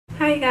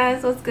Hi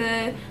guys, what's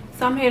good?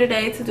 So I'm here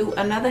today to do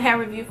another hair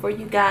review for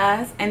you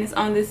guys, and it's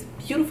on this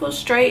beautiful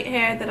straight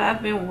hair that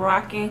I've been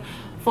rocking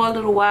for a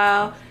little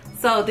while.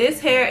 So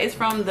this hair is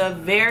from the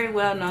very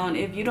well known,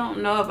 if you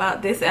don't know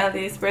about this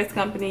AliExpress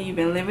company, you've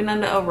been living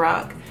under a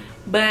rock.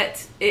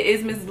 But it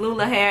is Miss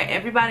Lula hair.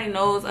 Everybody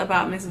knows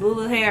about Miss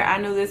Lula hair. I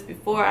knew this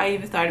before I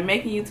even started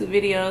making YouTube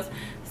videos.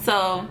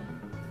 So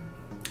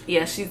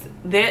yeah,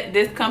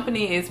 this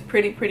company is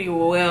pretty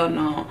well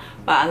known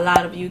by a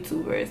lot of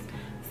YouTubers.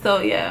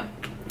 So yeah,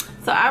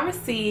 so I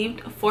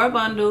received 4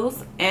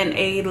 bundles and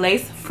a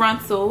lace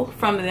frontal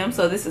from them.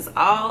 So this is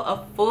all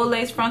a full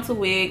lace frontal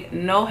wig,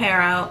 no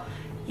hair out.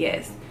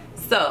 Yes,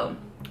 so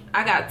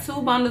I got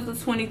 2 bundles of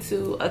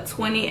 22, a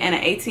 20 and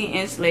an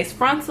 18-inch lace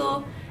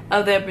frontal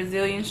of their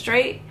Brazilian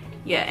straight.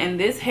 Yeah, and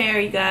this hair,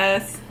 you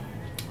guys,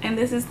 and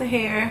this is the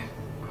hair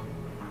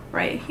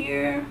right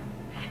here.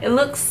 It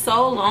looks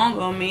so long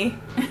on me.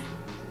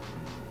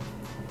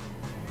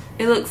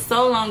 It looks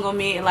so long on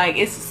me, like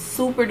it's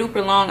super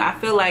duper long. I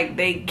feel like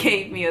they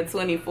gave me a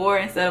 24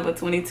 instead of a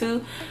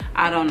 22.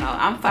 I don't know.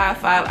 I'm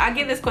 5'5". I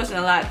get this question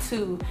a lot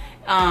too.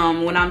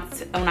 When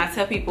I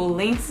tell people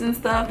lengths and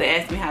stuff, they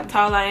ask me how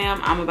tall I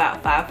am. I'm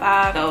about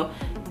 5'5". So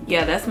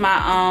yeah, that's my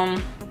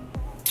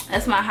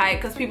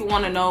height, because people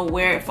want to know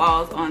where it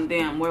falls on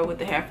them, where would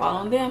the hair fall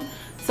on them.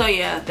 So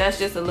yeah, that's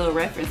just a little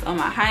reference on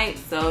my height.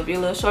 So if you're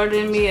a little shorter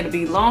than me, it'll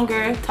be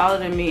longer. Taller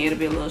than me, it'll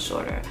be a little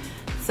shorter.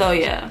 So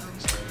yeah.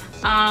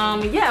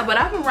 Yeah, but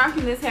I've been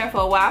rocking this hair for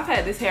a while. I've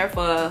had this hair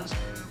for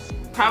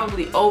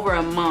probably over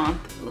a month,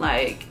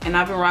 and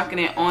I've been rocking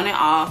it on and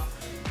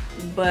off.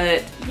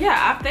 But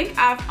yeah, I think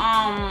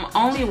I've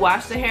only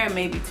washed the hair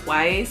maybe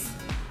twice.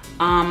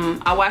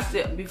 I watched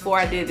it before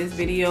I did this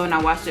video, and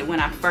I watched it when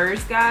I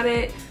first got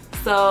it.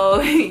 So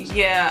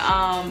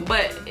yeah,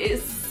 but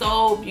it's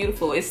so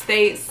beautiful. It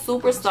stayed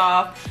super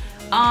soft.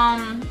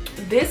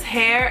 This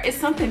hair is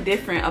something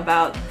different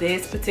about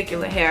this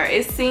particular hair.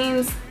 It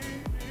seems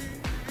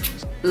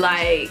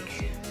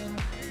like,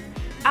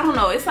 I don't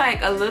know, it's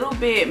like a little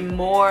bit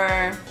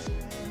more,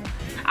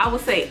 I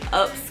would say,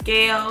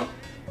 upscale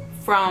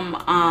from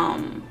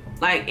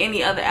like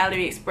any other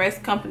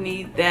AliExpress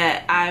company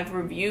that I've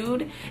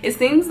reviewed. It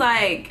seems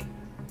like,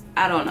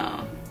 I don't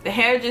know, the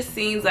hair just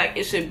seems like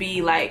it should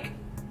be like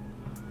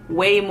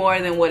way more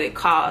than what it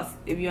costs,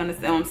 if you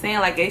understand what I'm saying.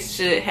 Like it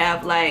should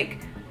have, like,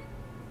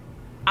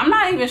 I'm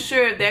not even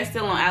sure if they're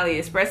still on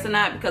AliExpress or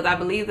not, because I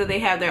believe that they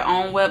have their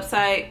own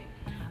website.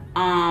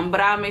 But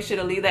I'll make sure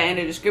to leave that in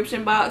the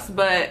description box.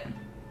 But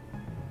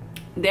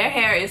their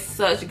hair is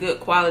such good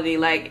quality.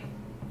 Like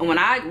when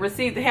I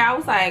received the hair, I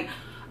was like,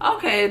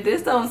 okay,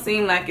 this don't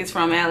seem like it's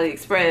from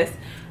AliExpress.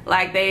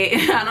 Like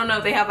I don't know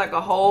if they have like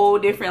a whole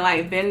different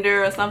like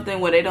vendor or something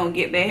where they don't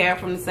get their hair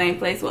from the same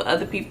place where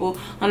other people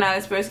on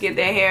AliExpress get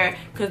their hair,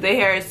 because their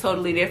hair is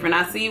totally different.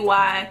 I see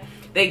why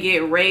they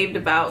get raved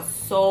about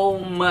so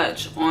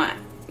much on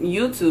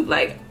YouTube.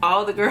 Like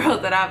all the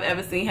girls that I've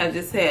ever seen have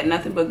just said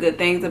nothing but good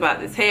things about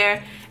this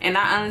hair, and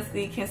I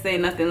honestly can say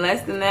nothing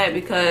less than that,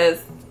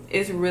 because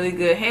it's really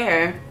good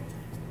hair.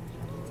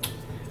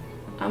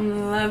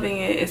 I'm loving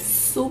it. It's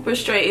super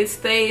straight. It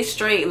stays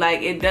straight.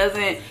 Like it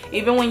doesn't,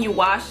 even when you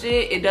wash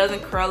it, it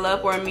doesn't curl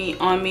up on me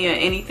or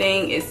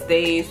anything. It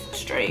stays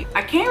straight.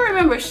 I can't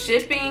remember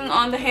shipping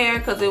on the hair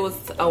because it was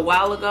a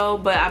while ago,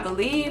 but I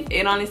believe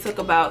it only took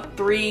about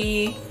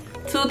 2-3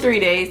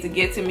 days to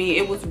get to me.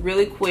 It was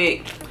really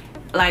quick,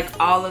 like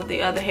all of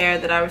the other hair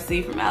that I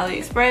received from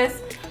AliExpress.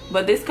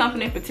 But this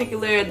company in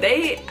particular,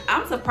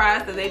 I'm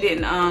surprised that they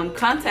didn't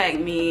contact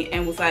me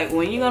and was like,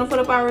 when you gonna put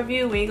up our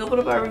review? When you gonna put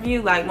up our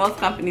review? Like most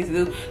companies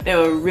do. They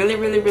were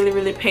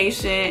really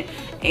patient.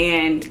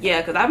 And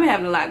yeah, because I've been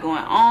having a lot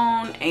going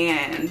on,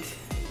 and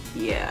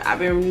yeah, I've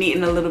been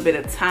needing a little bit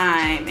of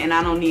time, and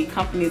I don't need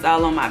companies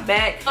all on my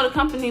back. So the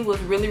company was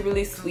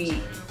really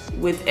sweet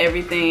with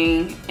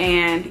everything.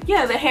 And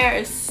yeah, the hair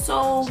is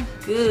so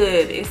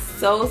good. It's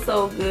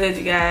so good,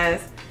 you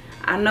guys.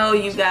 I know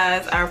you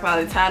guys are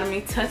probably tired of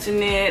me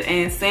touching it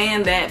and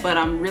saying that, but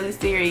I'm really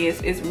serious.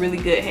 It's really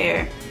good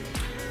hair.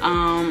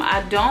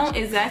 I don't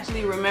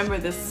exactly remember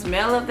the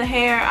smell of the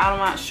hair. I'm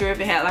not sure if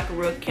it had like a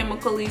real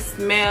chemically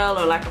smell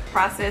or like a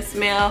processed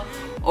smell,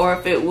 or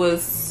if it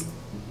was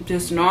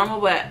just normal,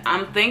 but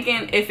I'm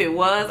thinking if it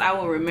was, I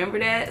will remember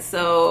that.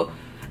 So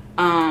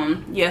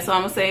yeah, so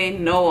I'm gonna say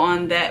no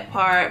on that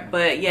part.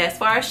 But yeah, as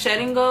far as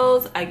shedding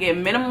goes, I get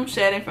minimum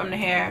shedding from the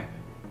hair.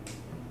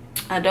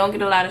 I don't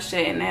get a lot of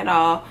shedding at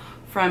all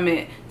from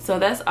it, so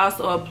that's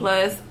also a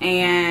plus.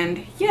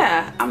 And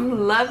yeah,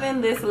 I'm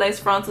loving this lace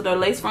frontal. The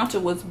lace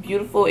frontal was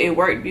beautiful. It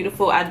worked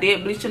beautiful. I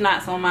did bleach the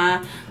knots on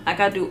mine, like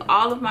I do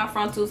all of my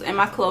frontals and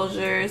my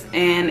closures,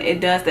 and it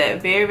does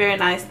that very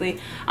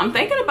nicely. I'm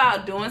thinking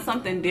about doing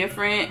something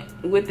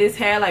different with this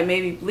hair, like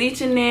maybe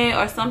bleaching it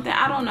or something.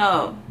 I don't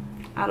know.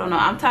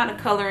 I'm tired of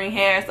coloring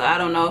hair, so I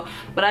don't know.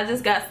 But I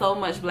just got so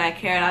much black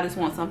hair, and I just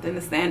want something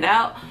to stand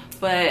out.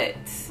 But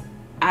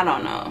I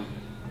don't know.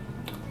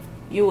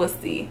 You will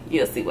see.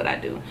 You'll see what I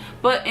do.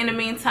 But in the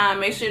meantime,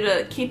 make sure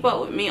to keep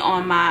up with me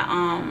on my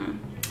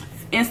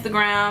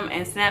Instagram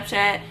and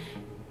Snapchat.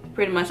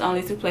 pretty much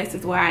only 2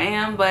 places where I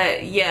am.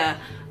 But yeah,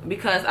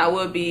 because I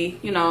will be,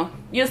 you know,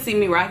 you'll see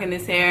me rocking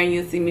this hair and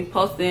you'll see me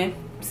posting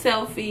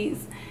selfies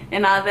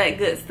and all that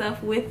good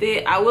stuff with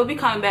it. I will be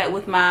coming back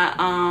with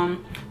my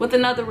with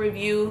another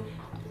review,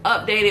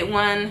 updated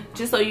one,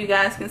 just so you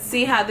guys can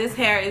see how this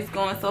hair is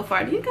going so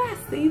far. Do you guys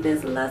see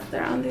this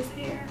luster on this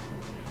hair?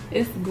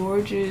 It's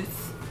gorgeous,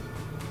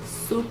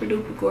 super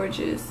duper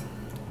gorgeous,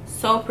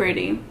 so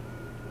pretty.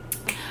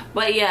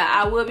 But yeah,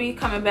 I will be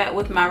coming back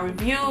with my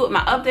review,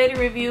 my updated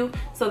review,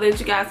 so that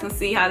you guys can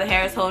see how the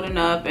hair is holding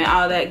up and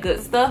all that good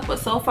stuff. But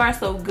so far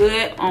so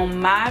good on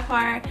my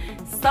part,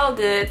 so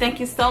good. Thank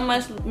you so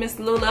much, Miss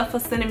Lula, for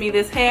sending me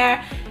this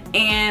hair,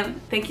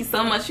 and thank you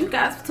so much you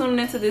guys for tuning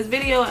into this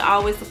video and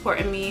always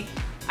supporting me.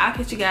 I'll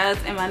catch you guys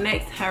in my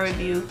next hair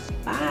review.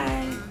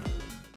 Bye.